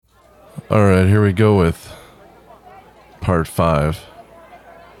All right, here we go with part 5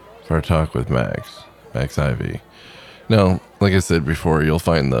 of our talk with Max Ivy. Now, like I said before, you'll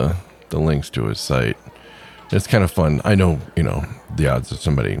find the links to his site. It's kind of fun. I know, the odds of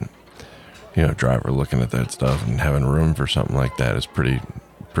somebody, driver looking at that stuff and having room for something like that is pretty,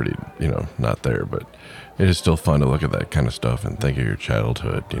 not there. But it is still fun to look at that kind of stuff and think of your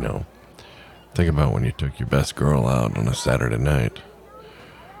childhood, Think about when you took your best girl out on a Saturday night.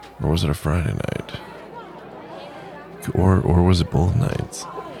 Or was it a Friday night? Or was it both nights?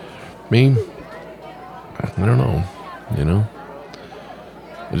 Me? I don't know,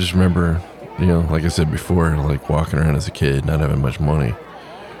 I just remember, like I said before, like walking around as a kid, not having much money,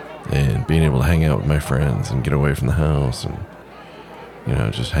 and being able to hang out with my friends and get away from the house and,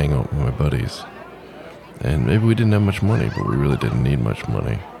 just hang out with my buddies. And maybe we didn't have much money, but we really didn't need much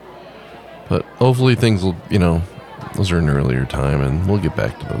money. But hopefully things will, those are an earlier time, and we'll get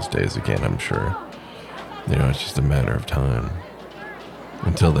back to those days again, I'm sure. It's just a matter of time.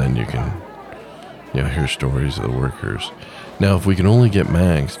 Until then, you can, hear stories of the workers. Now, if we can only get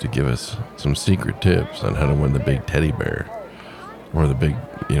Max to give us some secret tips on how to win the big teddy bear, or the big,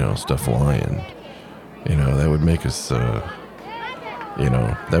 stuffed lion, that would make us, that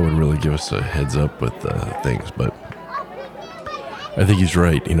would really give us a heads up with things. But I think he's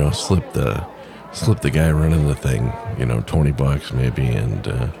right, slip the guy running the thing, $20 maybe, and,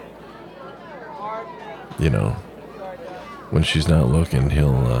 when she's not looking,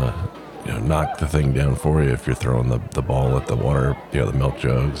 he'll, knock the thing down for you if you're throwing the ball at the water, the milk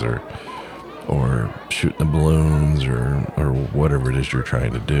jugs, or shooting the balloons, or whatever it is you're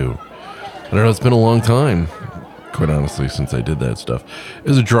trying to do. I don't know, it's been a long time, quite honestly, since I did that stuff.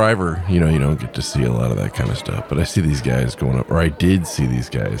 As a driver, you don't get to see a lot of that kind of stuff, but I see these guys going up, or I did see these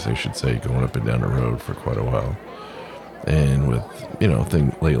guys, I should say, going up and down the road for quite a while. And with,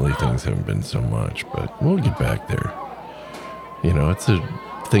 lately things haven't been so much, but we'll get back there. It's a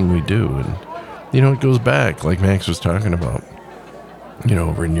thing we do, and, it goes back, like Max was talking about.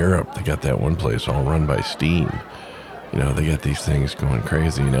 Over in Europe, they got that one place all run by steam. They got these things going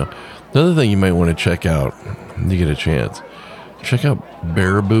crazy, Another thing you might want to check out, when you get a chance, check out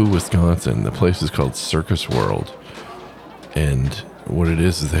Baraboo, Wisconsin. The place is called Circus World. And what it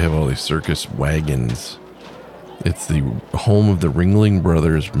is they have all these circus wagons. It's the home of the Ringling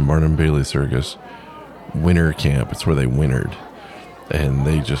Brothers Martin Bailey Circus winter camp. It's where they wintered. And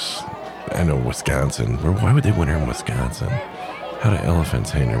they just, I know, Wisconsin. Why would they winter in Wisconsin? How do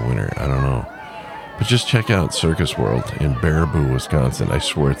elephants hang their winter? I don't know. But just check out Circus World in Baraboo, Wisconsin. I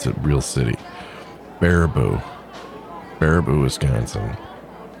swear it's a real city. Baraboo, Wisconsin.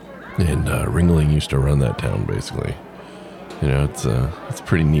 And Ringling used to run that town, basically. It's a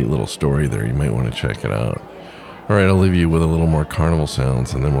pretty neat little story there. You might want to check it out. All right, I'll leave you with a little more carnival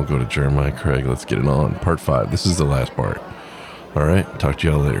sounds, and then we'll go to Jeremiah Craig. Let's get it on. Part 5. This is the last part. All right, talk to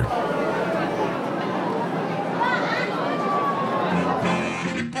y'all later.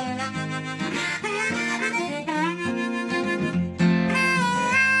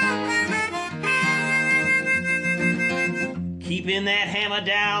 Keeping that hammer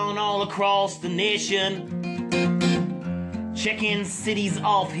down all across the nation, checking cities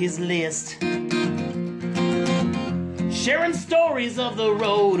off his list, sharing stories of the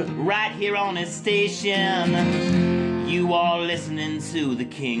road right here on his station. You are listening to the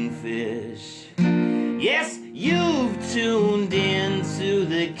Kingfish. Yes, you've tuned in to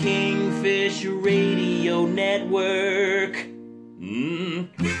the Kingfish Radio Network.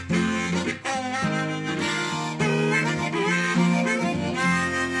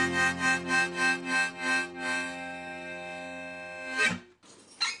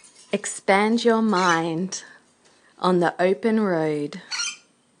 Expand your mind on the open road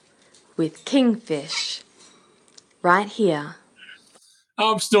with Kingfish right here.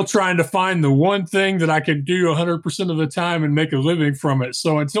 I'm still trying to find the one thing that I can do 100% of the time and make a living from it.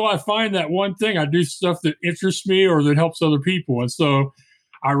 So until I find that one thing, I do stuff that interests me or that helps other people. And so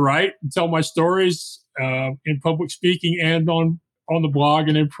I write and tell my stories in public speaking and on the blog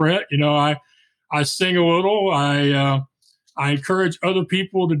and in print. I sing a little. I encourage other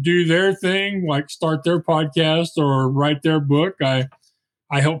people to do their thing, like start their podcast or write their book. I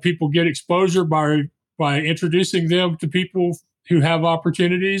help people get exposure by introducing them to people who have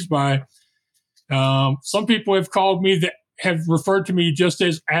opportunities. Some people have called me that have referred to me just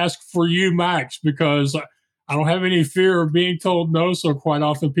as Ask for You, Max, because I don't have any fear of being told no. So quite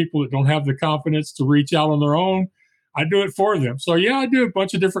often people that don't have the confidence to reach out on their own, I do it for them. So yeah, I do a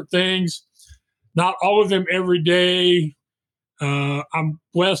bunch of different things, not all of them every day. I'm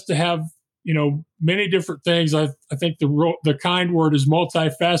blessed to have, many different things. I think the kind word is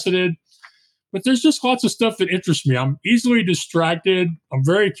multifaceted. but there's just lots of stuff that interests me. I'm easily distracted. I'm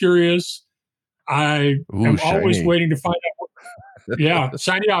very curious. I am always shiny. waiting to find out. Yeah,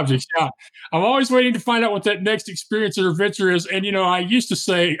 shiny objects. Yeah, I'm always waiting to find out what that next experience or adventure is. And I used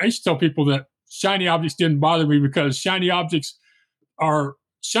to tell people that shiny objects didn't bother me because shiny objects are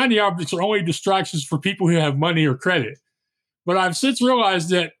only distractions for people who have money or credit. But I've since realized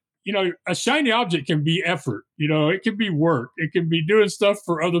that a shiny object can be effort. It can be work. It can be doing stuff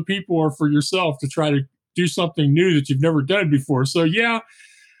for other people or for yourself to try to do something new that you've never done before. So yeah,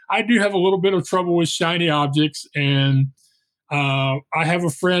 I do have a little bit of trouble with shiny objects, and I have a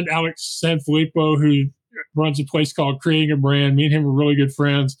friend, Alex Sanfilippo, who runs a place called Creating a Brand. Me and him are really good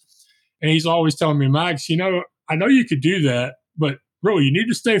friends. And he's always telling me, Max, I know you could do that, but really, you need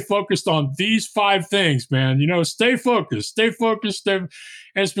to stay focused on these 5 things, man. Stay focused. And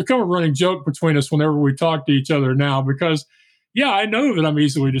it's become a running joke between us whenever we talk to each other now because, yeah, I know that I'm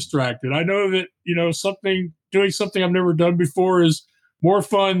easily distracted. I know that, doing something I've never done before is more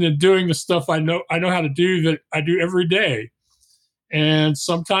fun than doing the stuff I know how to do that I do every day. And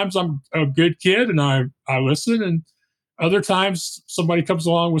sometimes I'm a good kid and I listen, and other times somebody comes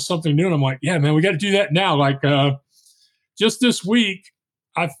along with something new and I'm like, yeah, man, we got to do that now. Like just this week,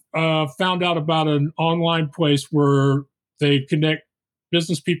 I found out about an online place where they connect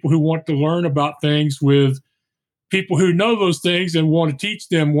business people who want to learn about things with people who know those things and want to teach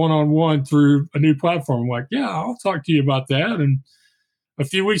them one-on-one through a new platform. I'm like, yeah, I'll talk to you about that. And a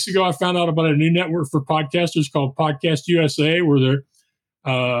few weeks ago, I found out about a new network for podcasters called Podcast USA, where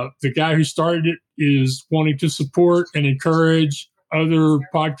the guy who started it is wanting to support and encourage other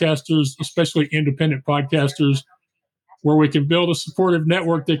podcasters, especially independent podcasters, where we can build a supportive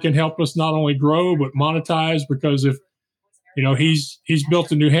network that can help us not only grow but monetize. Because if he's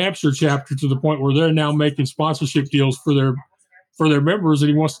built a New Hampshire chapter to the point where they're now making sponsorship deals for their members,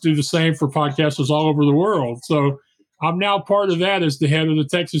 and he wants to do the same for podcasters all over the world. So I'm now part of that as the head of the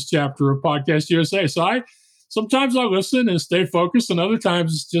Texas chapter of Podcast USA. So sometimes I listen and stay focused, and other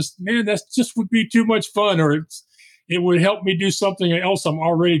times it's just, man, that's just would be too much fun, or it would help me do something else I'm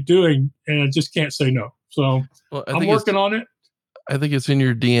already doing, and I just can't say no. So I'm working on it. I think it's in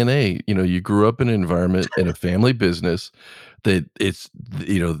your DNA. You grew up in an environment in a family business that it's,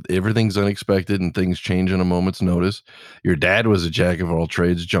 everything's unexpected and things change on a moment's notice. Your dad was a jack of all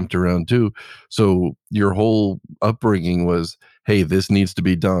trades, jumped around too. So your whole upbringing was, hey, this needs to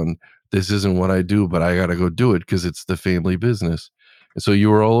be done. This isn't what I do, but I got to go do it because it's the family business. And so you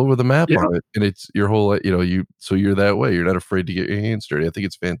were all over the map on it, and it's your whole, so you're that way. You're not afraid to get your hands dirty. I think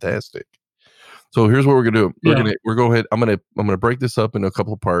it's fantastic. So here's what we're gonna do. We're go ahead. I'm gonna break this up into a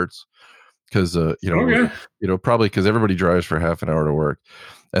couple of parts because probably because everybody drives for half an hour to work,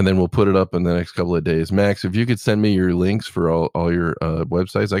 and then we'll put it up in the next couple of days. Max, if you could send me your links for all your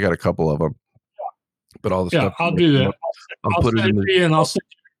websites, I got a couple of them. But all the stuff, I'll do that. I'll put it in the,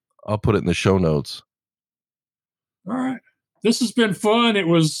 I'll put it in the show notes. All right. This has been fun. It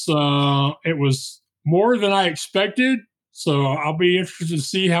was more than I expected. So I'll be interested to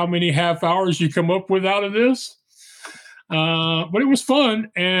see how many half hours you come up with out of this. But it was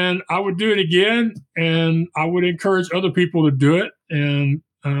fun, and I would do it again, and I would encourage other people to do it. And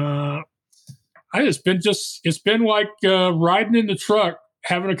it's been like riding in the truck,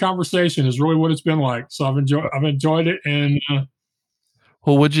 having a conversation is really what it's been like. So I've enjoyed it. And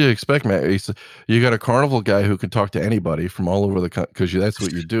well, what'd you expect, Matt? You got a carnival guy who can talk to anybody from all over the country because that's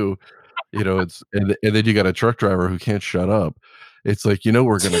what you do. It's and then you got a truck driver who can't shut up. It's like,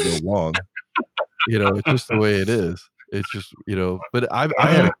 we're gonna go long. It's just the way it is. It's just, but I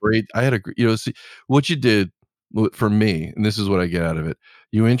had a see what you did for me, and this is what I get out of it.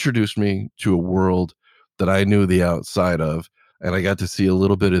 You introduced me to a world that I knew the outside of, and I got to see a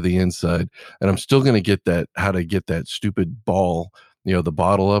little bit of the inside. And I'm still gonna get how to get that stupid ball, the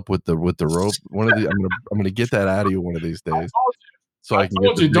bottle up with the rope. I'm gonna get that out of you one of these days. So I can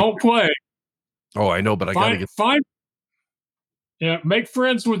told you, don't play. Oh, I know, but I gotta get. Make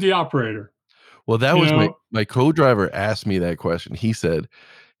friends with the operator. Well, that was my co-driver asked me that question. He said,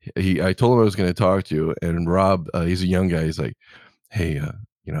 I told him I was going to talk to you, and Rob, he's a young guy. He's like, hey, how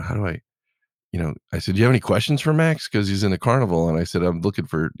do I, I said, do you have any questions for Max? Because he's in the carnival, and I said, I'm looking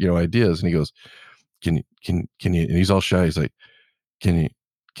for ideas, and he goes, can you? And he's all shy. He's like, can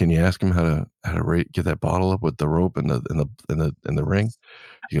you ask him how to get that bottle up with the rope and the ring?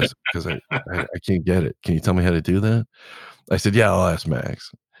 He goes, because I can't get it. Can you tell me how to do that? I said, yeah, I'll ask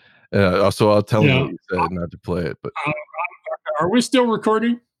Max. So I'll tell him what you said, not to play it. But are we still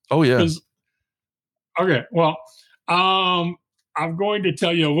recording? Oh yeah. Okay. Well, I'm going to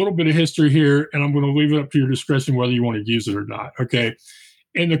tell you a little bit of history here, and I'm going to leave it up to your discretion whether you want to use it or not. Okay.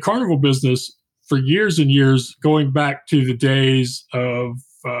 In the carnival business, for years and years, going back to the days of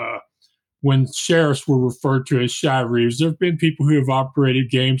when sheriffs were referred to as shirees, there have been people who have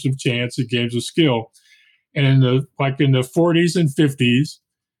operated games of chance and games of skill. And in the 40s and 50s,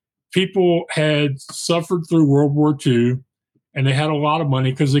 people had suffered through World War II, and they had a lot of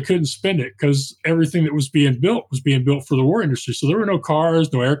money because they couldn't spend it because everything that was being built for the war industry. So there were no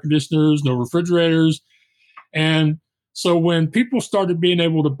cars, no air conditioners, no refrigerators. And so when people started being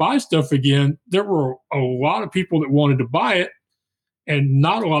able to buy stuff again, there were a lot of people that wanted to buy it and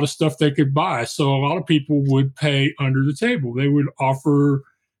not a lot of stuff they could buy. So a lot of people would pay under the table. They would offer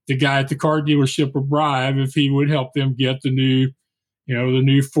the guy at the car dealership a bribe if he would help them get the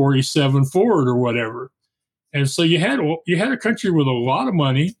new 47 Ford or whatever. And so you had a country with a lot of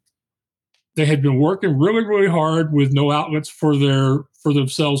money. They had been working really, really hard with no outlets for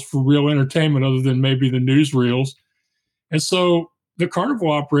themselves for real entertainment other than maybe the newsreels. And so the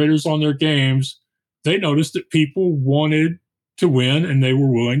carnival operators on their games, they noticed that people wanted to win and they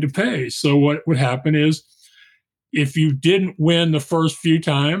were willing to pay. So what would happen is if you didn't win the first few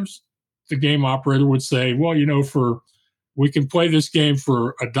times, the game operator would say, well, we can play this game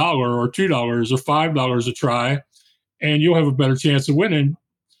for $1 or $2 or $5 a try, and you'll have a better chance of winning.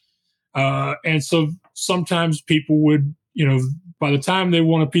 And so sometimes people would, by the time they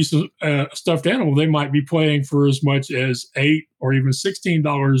won a piece of stuffed animal, they might be playing for as much as $8 or even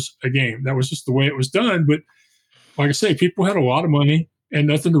 $16 a game. That was just the way it was done. But like I say, people had a lot of money and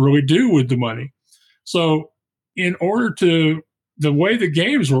nothing to really do with the money. So the way the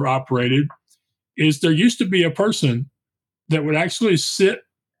games were operated is there used to be a person that would actually sit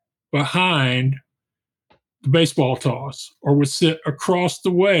behind the baseball toss or would sit across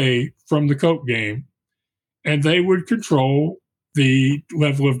the way from the Coke game, and they would control the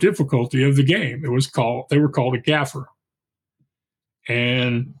level of difficulty of the game. They were called a gaffer.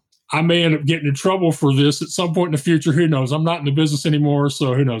 And I may end up getting in trouble for this at some point in the future. Who knows? I'm not in the business anymore,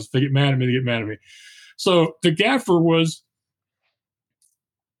 so who knows? If they get mad at me, they get mad at me. So the gaffer was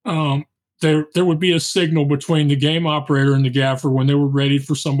there would be a signal between the game operator and the gaffer when they were ready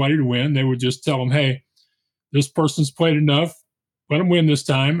for somebody to win. They would just tell them, hey, this person's played enough. Let them win this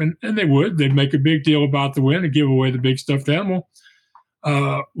time. And they would. They'd make a big deal about the win and give away the big stuffed animal.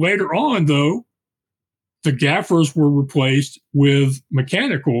 Later on, though, the gaffers were replaced with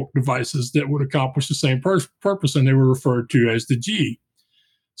mechanical devices that would accomplish the same purpose, and they were referred to as the G.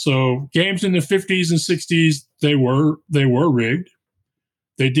 So games in the 50s and 60s, they were rigged.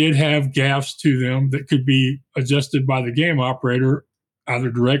 They did have gaffs to them that could be adjusted by the game operator, either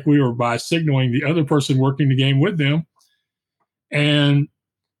directly or by signaling the other person working the game with them. And,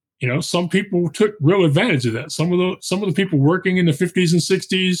 some people took real advantage of that. Some of the people working in the 50s and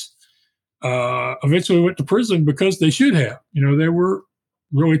 60s eventually went to prison because they should have. They were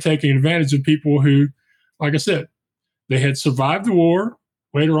really taking advantage of people who, like I said, they had survived the war.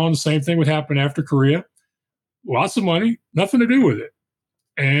 Later on, the same thing would happen after Korea. Lots of money, nothing to do with it.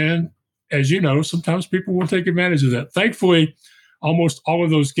 And as you know, sometimes people will take advantage of that. Thankfully, almost all of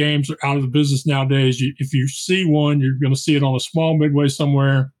those games are out of the business nowadays. If you see one, you're going to see it on a small midway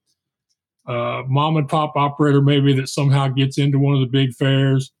somewhere. Mom and pop operator maybe that somehow gets into one of the big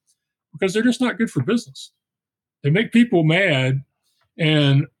fairs because they're just not good for business. They make people mad.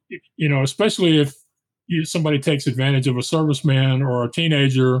 And, especially if somebody takes advantage of a serviceman or a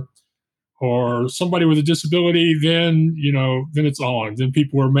teenager or somebody with a disability, then it's on. Then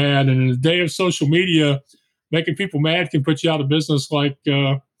people are mad. And in the day of social media, making people mad can put you out of business. Like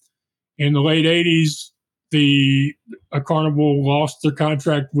in the late 80s, a carnival lost their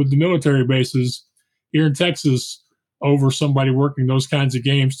contract with the military bases here in Texas over somebody working those kinds of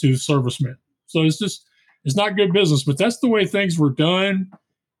games to servicemen. So it's not good business, but that's the way things were done.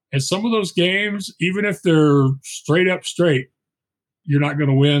 And some of those games, even if they're straight up straight, you're not going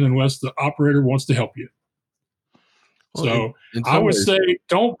to win unless the operator wants to help you. Well, so I would say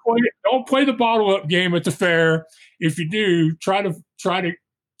don't play the bottle up game at the fair. If you do, try to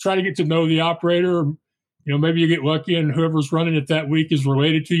get to know the operator. Maybe you get lucky and whoever's running it that week is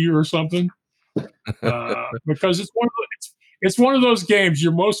related to you or something. Because it's one of those games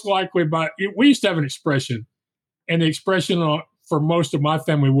you're most likely we used to have an expression, and the expression for most of my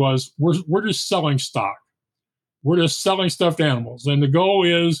family was we're just selling stock. We're just selling stuffed animals. And the goal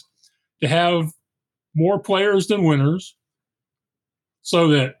is to have more players than winners so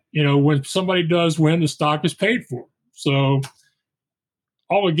that, when somebody does win, the stock is paid for. So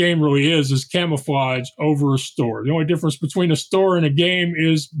all a game really is camouflage over a store. The only difference between a store and a game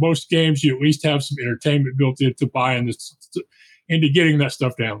is most games you at least have some entertainment built in to buy into getting that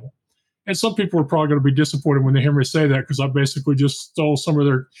stuffed animal. And some people are probably going to be disappointed when they hear me say that because I basically just stole some of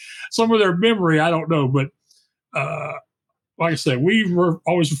their memory. I don't know, but uh, like I said, we were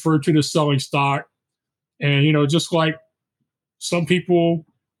always referred to as selling stock, and just like some people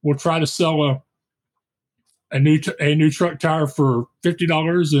will try to sell a new truck tire for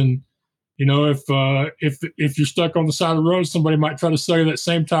 $50, and if you're stuck on the side of the road, somebody might try to sell you that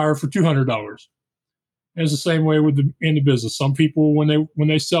same tire for $200. And it's the same way in the business. Some people, when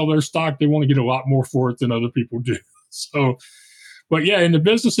they sell their stock, they want to get a lot more for it than other people do. So, but yeah, in the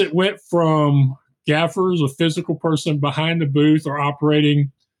business, it went from gaffers, a physical person behind the booth or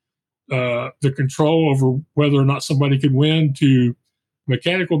operating the control over whether or not somebody could win, to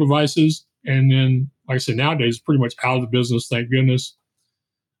mechanical devices. And then, like I said, nowadays, pretty much out of the business, thank goodness.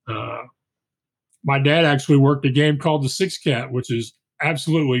 My dad actually worked a game called the Six Cat, which is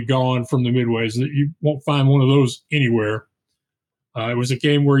absolutely gone from the midways. You won't find one of those anywhere. It was a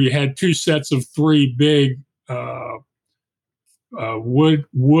game where you had two sets of three big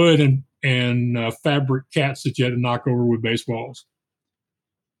wood and fabric cats that you had to knock over with baseballs,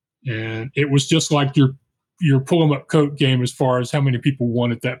 and it was just like your pull 'em up coat game as far as how many people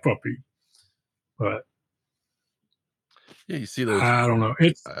wanted that puppy. But Yeah, you see those. I don't know.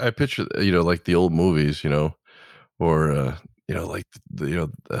 I picture, like the old movies, or like you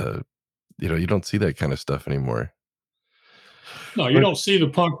don't see that kind of stuff anymore. No, you don't see the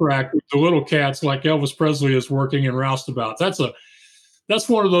punk rack with the little cats like Elvis Presley is working in Roustabout. That's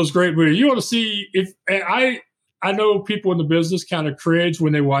one of those great movies. You want to see, if I know people in the business kind of cringe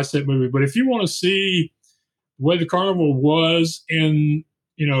when they watch that movie, but if you want to see the way the carnival was in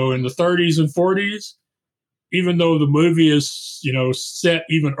the 30s and 40s, even though the movie is set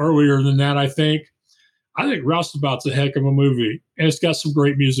even earlier than that, I think Roustabout's a heck of a movie, and it's got some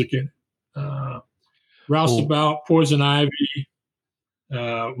great music in it. Roustabout, Poison Ivy,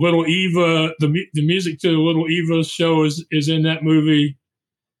 Little Eva, the music to the Little Eva show is in that movie.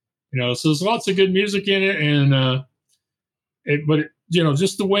 So there's lots of good music in it, and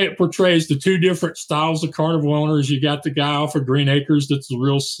just the way it portrays the two different styles of carnival owners. You got the guy off of Green Acres that's a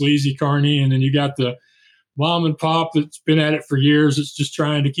real sleazy carny, and then you got the mom and pop that's been at it for years. It's just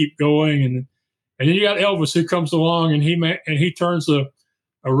trying to keep going, and then you got Elvis who comes along and he turns a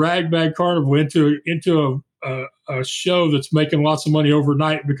ragbag carnival into a show that's making lots of money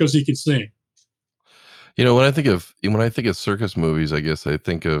overnight because he can sing. When I think of circus movies, I guess I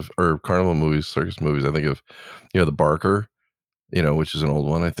think of, or carnival movies, circus movies, I think of, the Barker, which is an old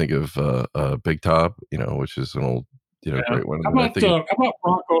one. I think of Big Top, which is an old, great one. How about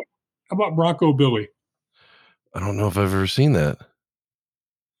Bronco? How about Bronco Billy? I don't know if I've ever seen that.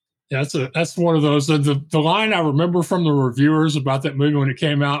 Yeah, that's one of those. The line I remember from the reviewers about that movie when it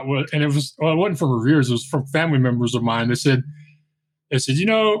came out was, and it wasn't from reviewers, it was from family members of mine. They said,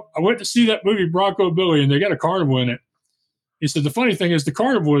 I went to see that movie Bronco Billy, and they got a carnival in it. He said, the funny thing is the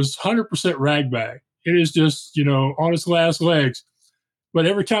carnival is 100% ragbag. It is just, on its last legs. But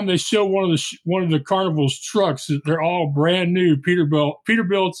every time they show one of the carnival's trucks, they're all brand new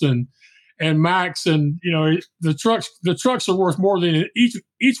Peterbilts and Max, and the trucks are worth more than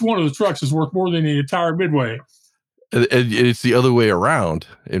each one of the trucks is worth more than the entire Midway. And it's the other way around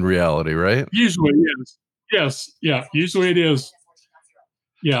in reality, right? Usually it is. Yes, yeah. Usually it is.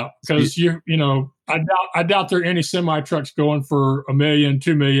 Yeah, because I doubt there are any semi trucks going for $1 million,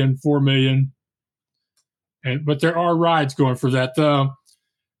 $2 million, $4 million, but there are rides going for that.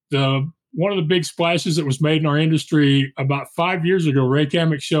 The one of the big splashes that was made in our industry about 5 years ago, Ray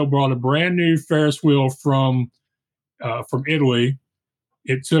Kamek Show brought a brand new Ferris wheel from Italy.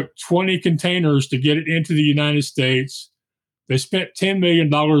 It took 20 containers to get it into the United States. They spent $10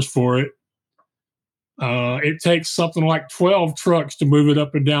 million for it. It takes something like 12 trucks to move it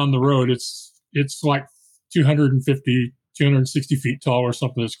up and down the road. It's like 260 feet tall or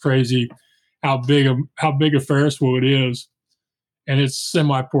something. It's crazy how big a Ferris wheel it is. And it's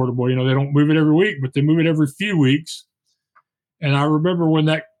semi-portable. They don't move it every week, but they move it every few weeks. And I remember when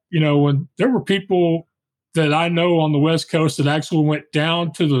when there were people that I know on the West Coast that actually went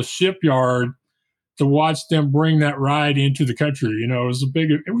down to the shipyard to watch them bring that ride into the country.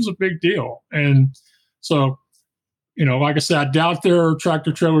 It was a big deal. And so, like I said, I doubt there are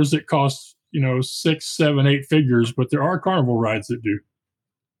tractor trailers that cost, 6, 7, 8 figures, but there are carnival rides that do.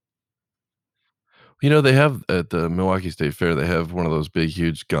 They have at the Milwaukee State Fair, they have one of those big,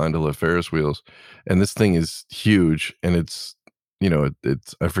 huge gondola Ferris wheels, and this thing is huge, and it's,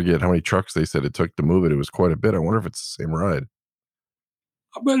 I forget how many trucks they said it took to move it. It was quite a bit. I wonder if it's the same ride.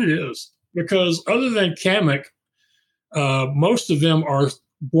 I bet it is, because other than Kamek, most of them are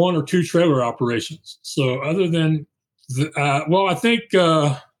 1 or 2 trailer operations. So other than I think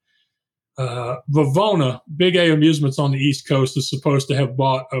Vivona, Big A Amusements on the East Coast, is supposed to have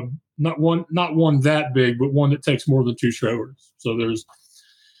bought not one that big, but one that takes more than 2 trailers. So there's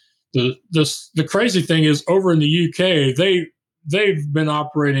the crazy thing is, over in the UK, they've been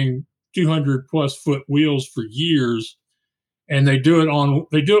operating 200 plus foot wheels for years, and they do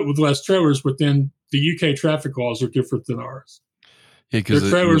it with less trailers. But then the UK traffic laws are different than ours. Yeah, Their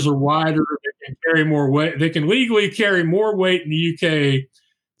trailers are wider. They can carry more weight. They can legally carry more weight in the UK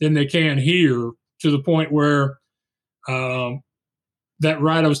than they can here, to the point where that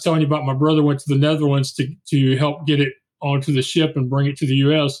ride I was telling you about, my brother went to the Netherlands to help get it onto the ship and bring it to the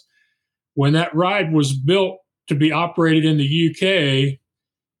US. When that ride was built to be operated in the UK,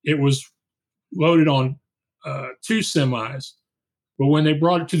 it was loaded on 2 semis. But when they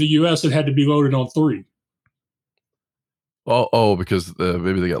brought it to the US, it had to be loaded on 3. Because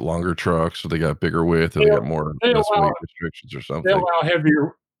maybe they got longer trucks, or they got bigger width, or they got more weight restrictions or something.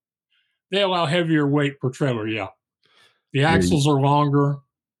 They allow heavier weight per trailer. Yeah, the axles are longer.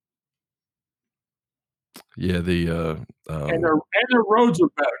 Yeah, and their roads are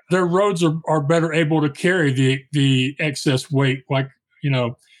better. Their roads are better able to carry the excess weight. Like,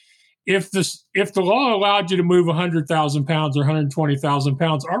 if the law allowed you to move 100,000 pounds or 120,000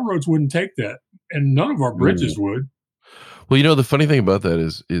 pounds, our roads wouldn't take that, and none of our bridges would. Well, the funny thing about that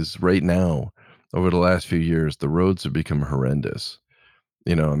is right now, over the last few years, the roads have become horrendous.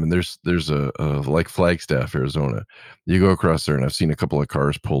 There's a like Flagstaff, Arizona. You go across there, and I've seen a couple of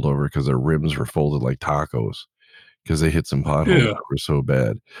cars pulled over because their rims were folded like tacos because they hit some potholes that were so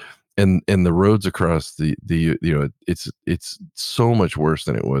bad. And the roads across the it's so much worse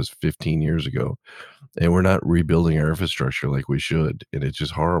than it was 15 years ago, and we're not rebuilding our infrastructure like we should, and it's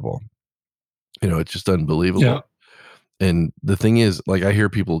just horrible. It's just unbelievable. Yeah. And the thing is, like, I hear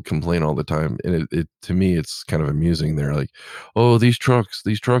people complain all the time, and it to me, it's kind of amusing. They're like, "Oh, these trucks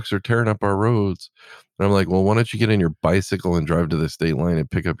are tearing up our roads." And I'm like, "Well, why don't you get in your bicycle and drive to the state line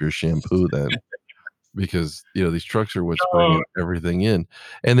and pick up your shampoo then?" Because these trucks are what's bringing everything in,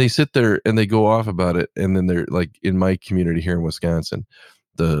 and they sit there and they go off about it, and then they're like, in my community here in Wisconsin,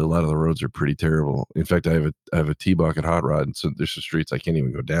 a lot of the roads are pretty terrible. In fact, I have a T-bucket hot rod, and so there's some streets I can't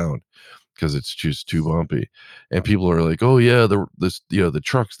even go down because it's just too bumpy. And people are like, "Oh yeah, the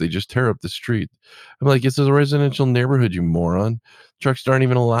trucks, they just tear up the street." I'm like, "It's a residential neighborhood, you moron. Trucks aren't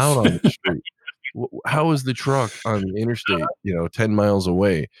even allowed on the street." How is the truck on the interstate 10 miles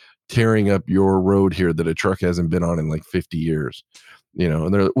away tearing up your road here that a truck hasn't been on in like 50 years?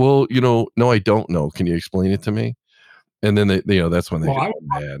 And they're like, "Well, no, I don't know. Can you explain it to me?" And then that's when they get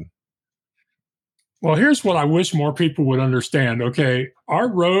mad. Well, here's what I wish more people would understand. Okay,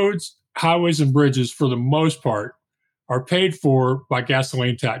 our roads, highways, and bridges, for the most part, are paid for by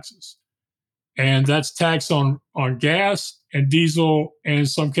gasoline taxes, and that's tax on gas and diesel, and in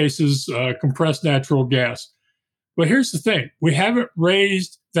some cases, compressed natural gas. But here's the thing: we haven't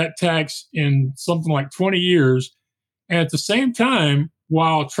raised that tax in something like 20 years, and at the same time,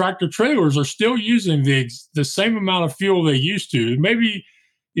 while tractor trailers are still using the same amount of fuel they used to, maybe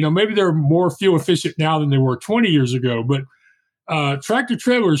they're more fuel efficient now than they were 20 years ago, but tractor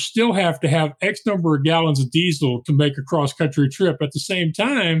trailers still have to have X number of gallons of diesel to make a cross-country trip. At the same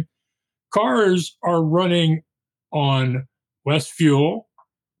time, cars are running on less fuel.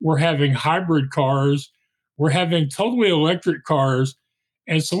 We're having hybrid cars. We're having totally electric cars.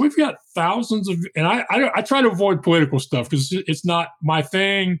 And so we've got thousands of, and I try to avoid political stuff because it's not my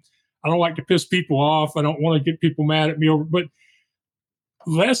thing. I don't like to piss people off. I don't want to get people mad at me over, but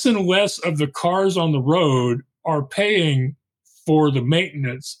less and less of the cars on the road are paying for the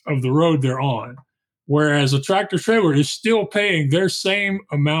maintenance of the road they're on, whereas a tractor trailer is still paying their same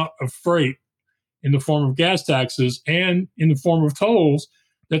amount of freight in the form of gas taxes and in the form of tolls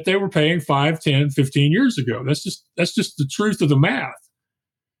that they were paying 5, 10, 15 years ago. That's just the truth of the math.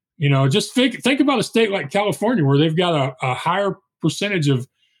 Just think about a state like California, where they've got a higher percentage of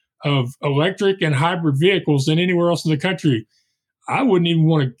electric and hybrid vehicles than anywhere else in the country. I wouldn't even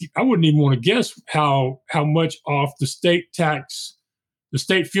want to guess how much off the state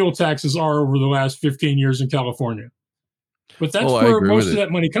fuel taxes are over the last 15 years in California. But that's where most of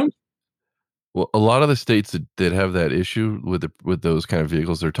that money comes from. Well, a lot of the states that have that issue with those kind of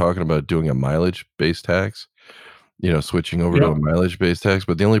vehicles, they're talking about doing a mileage-based tax, switching over to a mileage-based tax.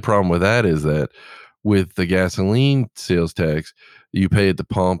 But the only problem with that is that with the gasoline sales tax, you pay at the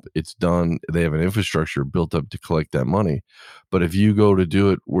pump, it's done. They have an infrastructure built up to collect that money. But if you go to do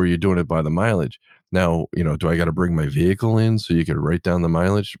it where you're doing it by the mileage, now, do I got to bring my vehicle in so you can write down the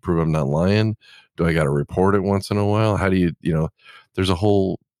mileage to prove I'm not lying? Do I got to report it once in a while? How do you, there's a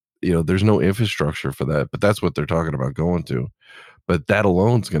whole, there's no infrastructure for that, but that's what they're talking about going to. But that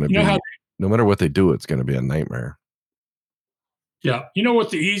alone is going to be no matter what they do, it's going to be a nightmare. Yeah. You know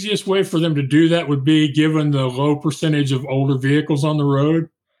what the easiest way for them to do that would be, given the low percentage of older vehicles on the road?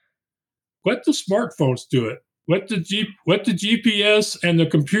 Let the smartphones do it. Let the GPS and the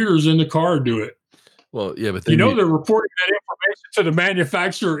computers in the car do it. Well, yeah, but You then know they're reporting that information to the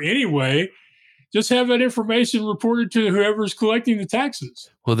manufacturer anyway. Just have that information reported to whoever's collecting the taxes.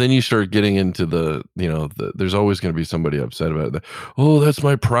 well, then you start getting into there's always going to be somebody upset about that. Oh, that's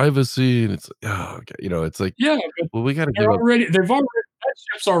my privacy, and it's okay. It's like, Yeah, but well, we got to give up. that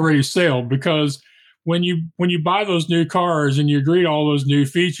ship's already sailed, because when you buy those new cars and you agree to all those new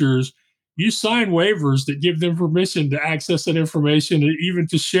features, you sign waivers that give them permission to access that information and even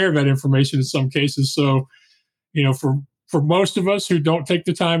to share that information in some cases. So, for most of us who don't take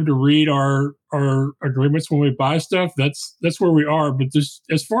the time to read our agreements when we buy stuff, that's where we are. But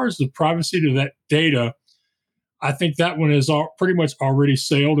as far as the privacy to that data, I think that one is pretty much already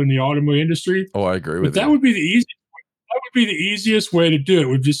sailed in the automobile industry. Oh, I agree with But you. that would be the easiest way to do it.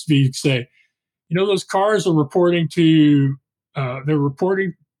 Would just be say, those cars are reporting to they're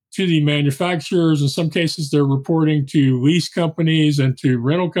reporting to the manufacturers. In some cases, they're reporting to lease companies and to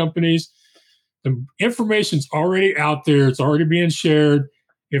rental companies. The information's already out there. It's already being shared.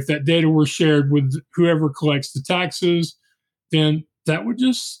 If that data were shared with whoever collects the taxes, then that would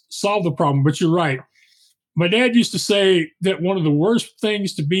just solve the problem. But you're right. My dad used to say that one of the worst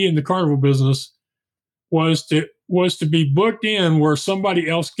things to be in the carnival business was to be booked in where somebody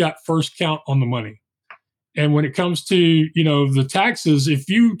else got first count on the money. And when it comes to, the taxes, if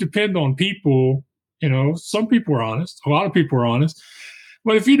you depend on people, some people are honest, a lot of people are honest.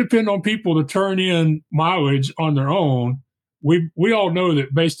 But if you depend on people to turn in mileage on their own, we all know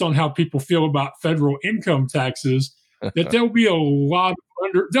that based on how people feel about federal income taxes, that there'll be a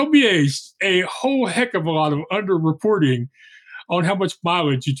whole heck of a lot of underreporting on how much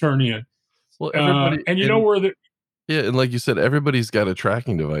mileage you turn in. Well, everybody, and you know where the yeah, and like you said, everybody's got a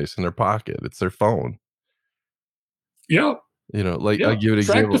tracking device in their pocket. It's their phone. yeah, Like I'll give an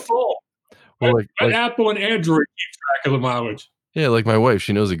track example. the phone. Well, Let Apple and Android keep track of the mileage. Yeah, like my wife,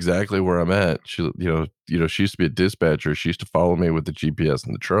 she knows exactly where I'm at. She used to be a dispatcher. She used to follow me with the GPS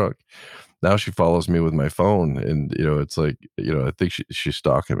in the truck. Now she follows me with my phone, and it's like, I think she's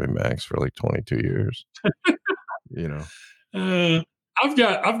stalking me, Max, for like 22 years. I've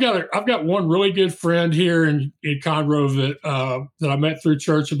got one really good friend here in Conroe that I met through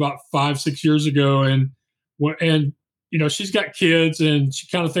church about 5-6 years ago, and she's got kids, and she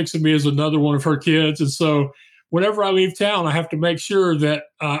kind of thinks of me as another one of her kids, and so whenever I leave town, I have to make sure that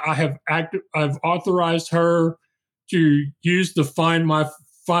I've authorized her to use the find my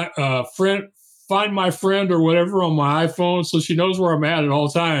friend or whatever on my iPhone, so she knows where I'm at all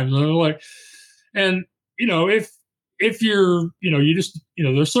times. And I'm like, if you're, you just,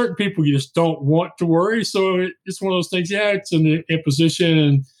 there's certain people you just don't want to worry. So it's one of those things. Yeah, it's an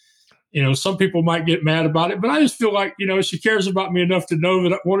imposition, and some people might get mad about it, but I just feel like, she cares about me enough to know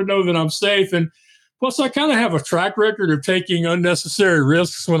that I want to know that I'm safe. And plus, I kind of have a track record of taking unnecessary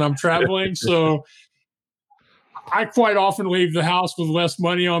risks when I'm traveling. So I quite often leave the house with less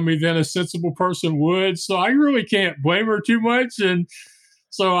money on me than a sensible person would. So I really can't blame her too much. And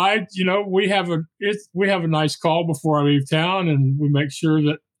so we have a nice call before I leave town, and we make sure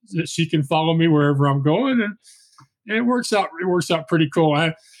that she can follow me wherever I'm going, and it works out. It works out pretty cool.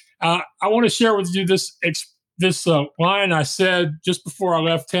 I want to share with you this line I said just before I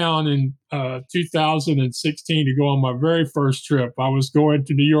left town in 2016 to go on my very first trip. I was going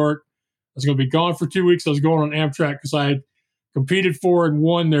to New York. I was going to be gone for 2 weeks. I was going on Amtrak because I had competed for and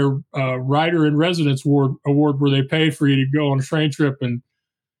won their Writer in Residence award where they pay for you to go on a train trip and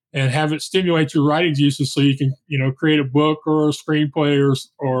have it stimulate your writing juices so you can, create a book or a screenplay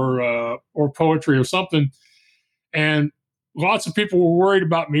or poetry or something. And lots of people were worried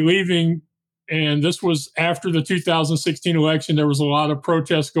about me leaving. And this was after the 2016 election. There was a lot of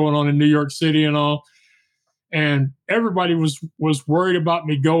protests going on in New York City and all. And everybody was worried about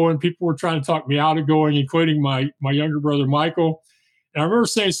me going. People were trying to talk me out of going, including my younger brother, Michael. And I remember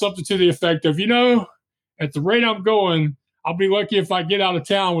saying something to the effect of, at the rate I'm going, I'll be lucky if I get out of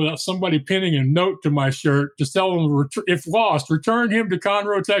town without somebody pinning a note to my shirt to tell them, if lost, return him to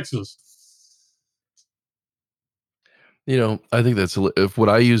Conroe, Texas. I think that's if what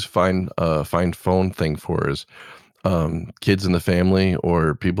I use find phone thing for is kids in the family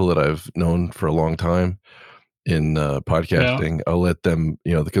or people that I've known for a long time in podcasting. Yeah. I'll let them,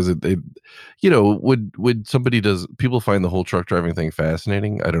 because they would somebody people find the whole truck driving thing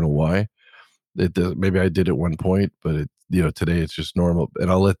fascinating. I don't know why. It does, maybe I did at one point, but today it's just normal. And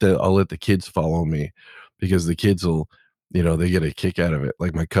I'll let the kids follow me because the kids will, they get a kick out of it.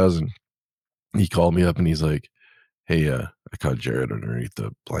 Like my cousin, he called me up and he's like, "Hey, I caught Jared underneath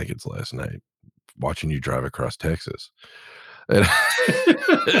the blankets last night, watching you drive across Texas." And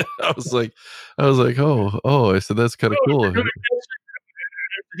I was like, oh, I said, that's kind of cool. You're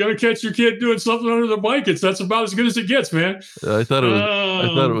gonna catch your kid doing something under the blankets. That's about as good as it gets, man. I thought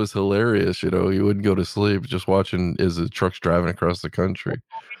it was hilarious. You know, he wouldn't go to sleep just watching as the truck's driving across the country. It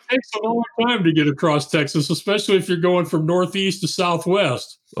takes a long time to get across Texas, especially if you're going from northeast to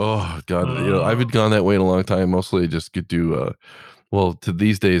southwest. Oh God, you know, I haven't gone that way in a long time. Mostly just could do well, to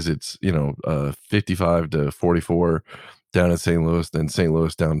these days it's 55 to 44 down in St. Louis, then St.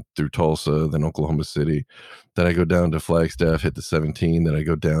 Louis down through Tulsa, then Oklahoma City. Then I go down to Flagstaff, hit the 17, then I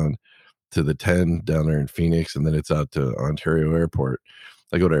go down to the 10 down there in Phoenix, and then it's out to Ontario Airport.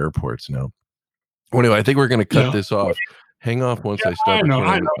 I go to airports now. Well, anyway, I think we're gonna cut this off. Hang off once I stop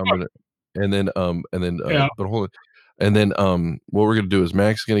recording. I'm gonna but hold on. And then what we're gonna do is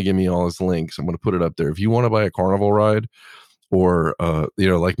Max is gonna give me all his links. I'm gonna put it up there. If you want to buy a Carnival ride, or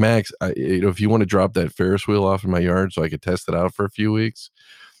like Max, if you want to drop that Ferris wheel off in my yard so I could test it out for a few weeks,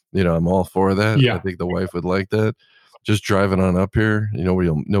 I'm all for that. Yeah. I think the wife would like that. Just driving on up here, nobody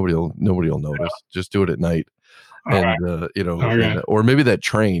will notice. Just do it at night. Or maybe that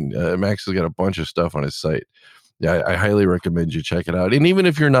train. Max has got a bunch of stuff on his site. Yeah, I highly recommend you check it out. And even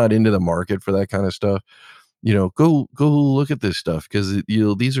if you're not into the market for that kind of stuff, go look at this stuff, because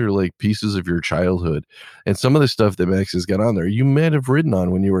these are like pieces of your childhood, and some of the stuff that Max has got on there you might have ridden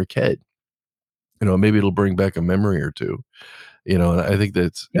on when you were a kid. Maybe it'll bring back a memory or two. And I think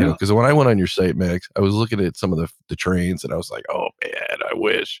that's because when I went on your site, Max, I was looking at some of the trains and I was like, oh man, I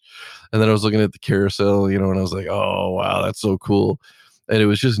wish. And then I was looking at the carousel, and I was like, oh wow, that's so cool. And it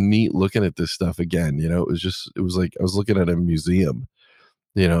was just neat looking at this stuff again. It was like I was looking at a museum,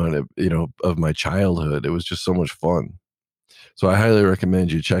 of my childhood. It was just so much fun. So I highly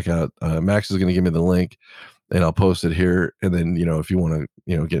recommend you check out. Max is going to give me the link, and I'll post it here. And then, if you want to,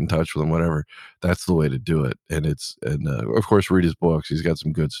 get in touch with him, whatever, that's the way to do it. And of course, read his books. He's got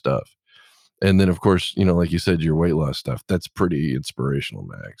some good stuff. And then, of course, like you said, your weight loss stuff, that's pretty inspirational,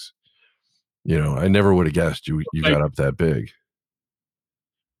 Max. I never would have guessed you got up that big.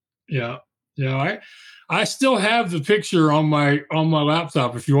 Yeah. Yeah. I still have the picture on my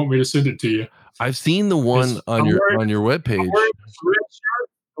laptop if you want me to send it to you. I've seen the one on your webpage.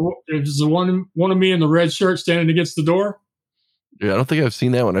 It's the one of me in the red shirt standing against the door. Yeah, I don't think I've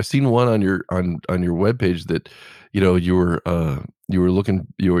seen that one. I've seen one on your webpage that you were looking,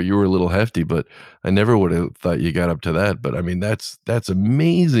 you were a little hefty, but I never would have thought you got up to that. But I mean, that's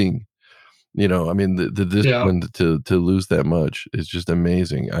amazing. I mean, the discipline to lose that much is just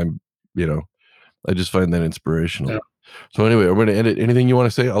amazing. I just find that inspirational. Yeah. So anyway, I'm going to end it. Anything you want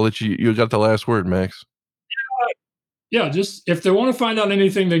to say? I'll let you got the last word, Max. Yeah, just if they want to find out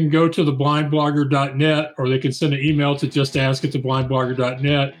anything, they can go to theblindblogger.net, or they can send an email to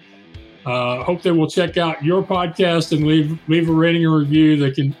justask@theblindblogger.net. Hope they will check out your podcast and leave a rating and review.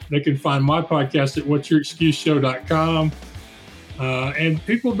 They can find my podcast at whatsyourexcuseshow.com. And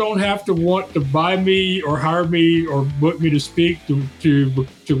people don't have to want to buy me or hire me or book me to speak to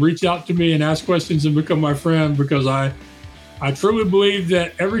reach out to me and ask questions and become my friend, because I truly believe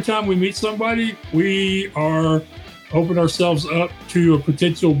that every time we meet somebody, we are open ourselves up to a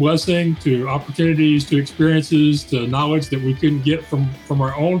potential blessing, to opportunities, to experiences, to knowledge that we couldn't get from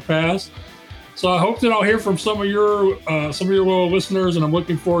our own past. So I hope that I'll hear from some of your loyal listeners, and I'm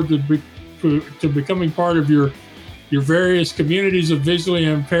looking forward to becoming part of your various communities of visually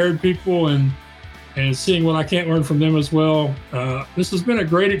impaired people and seeing what I can't learn from them as well. This has been a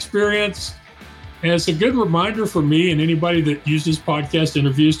great experience, and it's a good reminder for me and anybody that uses podcast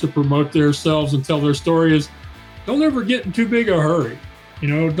interviews to promote themselves and tell their stories. Don't ever get in too big a hurry.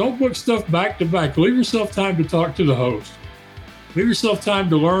 Don't book stuff back to back. Leave yourself time to talk to the host. Leave yourself time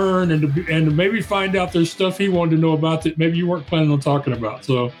to learn and to maybe find out there's stuff he wanted to know about that maybe you weren't planning on talking about.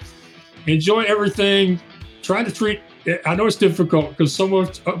 So enjoy everything. Try to treat, I know it's difficult because so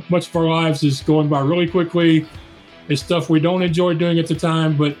much of our lives is going by really quickly. It's stuff we don't enjoy doing at the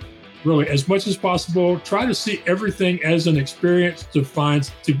time, but really, as much as possible, try to see everything as an experience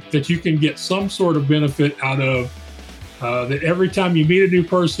that you can get some sort of benefit out of. That every time you meet a new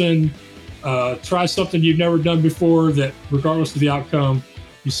person, try something you've never done before, that regardless of the outcome,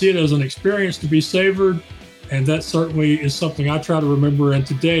 you see it as an experience to be savored. And that certainly is something I try to remember. And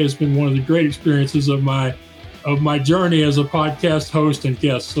today has been one of the great experiences of my journey as a podcast host and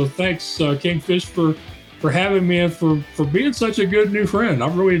guest. So thanks, Kingfish, for having me and for being such a good new friend.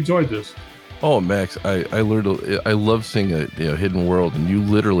 I've really enjoyed this. Oh, Max, I love seeing a hidden world, and you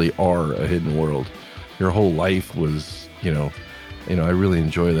literally are a hidden world. Your whole life was, I really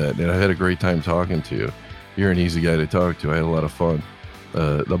enjoy that, and I had a great time talking to you. You're an easy guy to talk to. I had a lot of fun.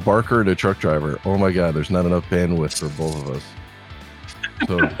 The barker and the truck driver. Oh my God, there's not enough bandwidth for both of us.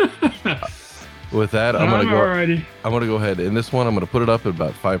 So with that, I'm gonna go ahead. In this one, I'm gonna put it up in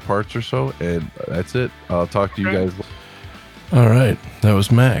about 5 parts or so, and that's it. I'll talk to you guys. All right, that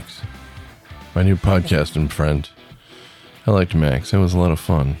was Max, my new podcasting friend. I liked Max. That was a lot of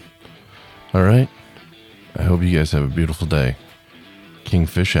fun. All right, I hope you guys have a beautiful day.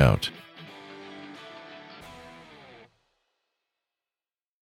 Kingfish out.